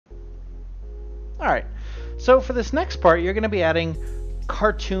Alright, so for this next part, you're going to be adding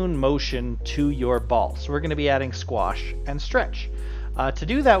cartoon motion to your ball. So we're going to be adding squash and stretch. To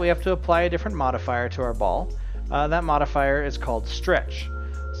do that, we have to apply a different modifier to our ball. That modifier is called stretch.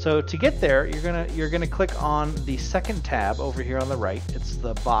 So to get there, you're gonna click on the second tab over here on the right. It's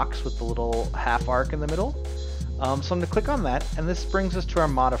the box with the little half arc in the middle. So I'm gonna click on that, and this brings us to our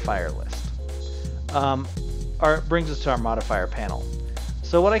modifier list. Or it brings us to our modifier panel.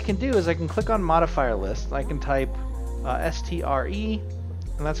 So what I can do is I can click on modifier list, and I can type STRE,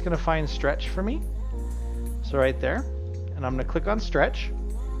 and that's gonna find stretch for me. So right there, and I'm gonna click on stretch,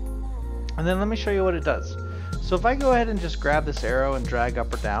 and then let me show you what it does. So if I go ahead and just grab this arrow and drag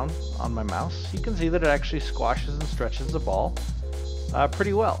up or down on my mouse, you can see that it actually squashes and stretches the ball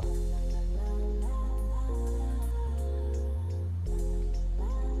pretty well.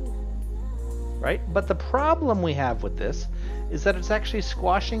 Right? But the problem we have with this is that it's actually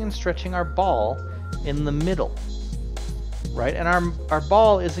squashing and stretching our ball in the middle. Right? And our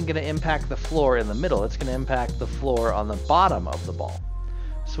ball isn't going to impact the floor in the middle, it's going to impact the floor on the bottom of the ball.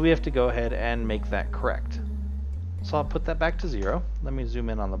 So we have to go ahead and make that correct. So I'll put that back to 0. Let me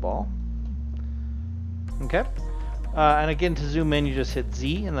zoom in on the ball. Okay. And again, to zoom in, you just hit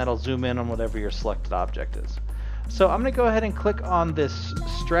Z, and that'll zoom in on whatever your selected object is. So I'm going to go ahead and click on this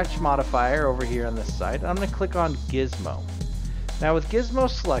stretch modifier over here on this side. I'm going to click on Gizmo. Now with Gizmo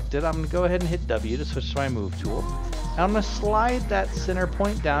selected, I'm going to go ahead and hit W to switch to my move tool. And I'm going to slide that center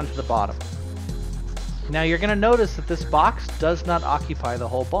point down to the bottom. Now you're going to notice that this box does not occupy the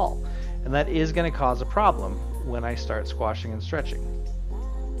whole ball, and that is going to cause a problem when I start squashing and stretching.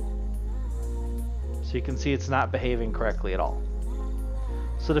 So you can see it's not behaving correctly at all.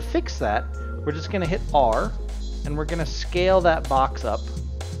 So to fix that, we're just going to hit R, and we're going to scale that box up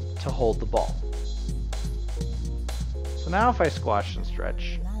to hold the ball. So now if I squash and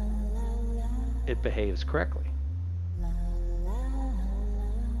stretch, it behaves correctly.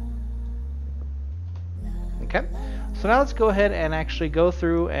 Okay, so now let's go ahead and actually go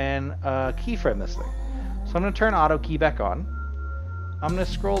through and keyframe this thing. So I'm going to turn auto key back on. I'm going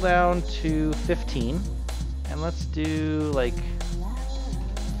to scroll down to 15, and let's do like,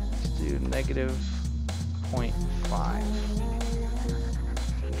 negative 0.5.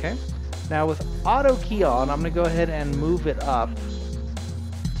 Okay, now with auto key on, I'm going to go ahead and move it up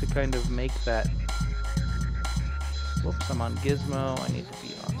to kind of make that. Whoops, I'm on Gizmo. I need to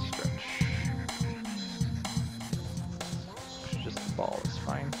be on stretch. Just the ball is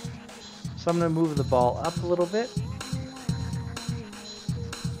fine. So I'm going to move the ball up a little bit.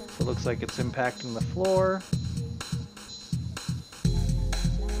 So it looks like it's impacting the floor.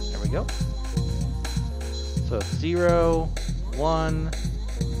 There we go. So it's 0, 1.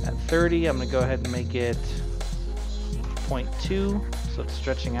 At 30, I'm going to go ahead and make it 0.2. So it's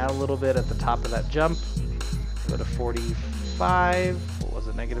stretching out a little bit at the top of that jump. Go to 45. What was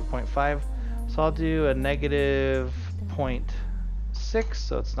it? Negative 0.5. So I'll do a negative 0.6.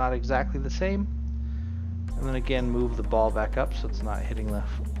 So it's not exactly the same, and then again move the ball back up so it's not hitting the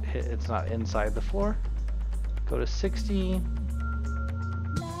it's not inside the floor. Go to 60, do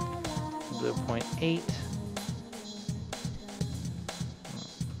 0.8,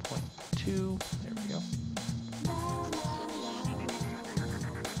 0.2, there we go.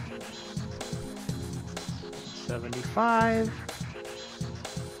 $75.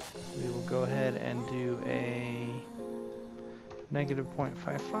 We will go ahead and do a negative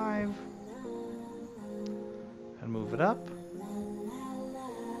 0.55 and move it up.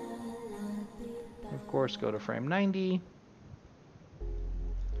 Of course, go to frame 90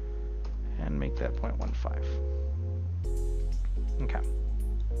 and make that 0.15. Okay.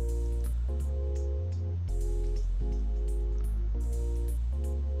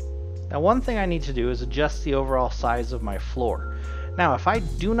 Now one thing I need to do is adjust the overall size of my floor. Now if I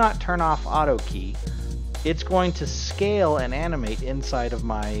do not turn off auto key, it's going to scale and animate inside of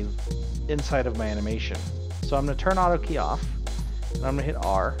my animation. So I'm going to turn auto key off, and I'm going to hit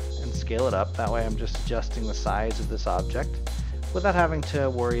R and scale it up. That way I'm just adjusting the size of this object without having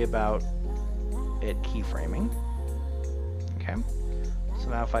to worry about it keyframing. Okay, so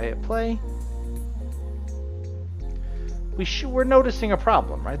now if I hit play, we're noticing a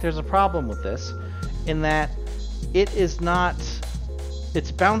problem, right? There's a problem with this in that it is not,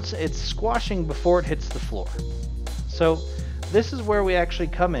 it's squashing before it hits the floor. So this is where we actually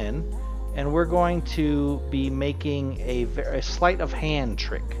come in, and we're going to be making a sleight of hand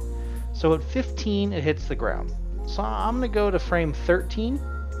trick. So at 15 it hits the ground. So I'm going to go to frame 13,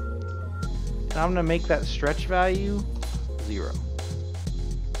 and I'm going to make that stretch value 0.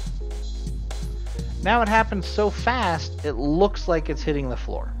 Now it happens so fast it looks like it's hitting the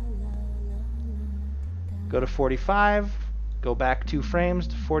floor. Go to 45, go back 2 frames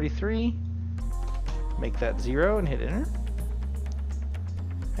to 43, make that 0 and hit enter.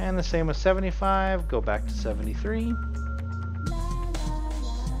 And the same with 75, go back to 73.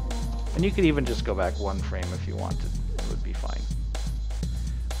 And you could even just go back 1 frame if you wanted, it would be fine.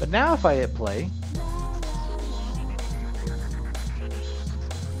 But now if I hit play,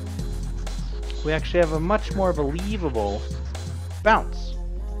 we actually have a much more believable bounce.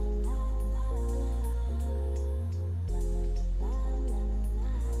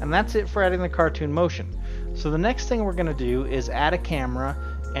 And that's it for adding the cartoon motion. So the next thing we're going to do is add a camera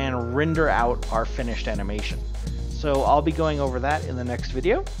and render out our finished animation. So I'll be going over that in the next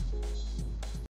video.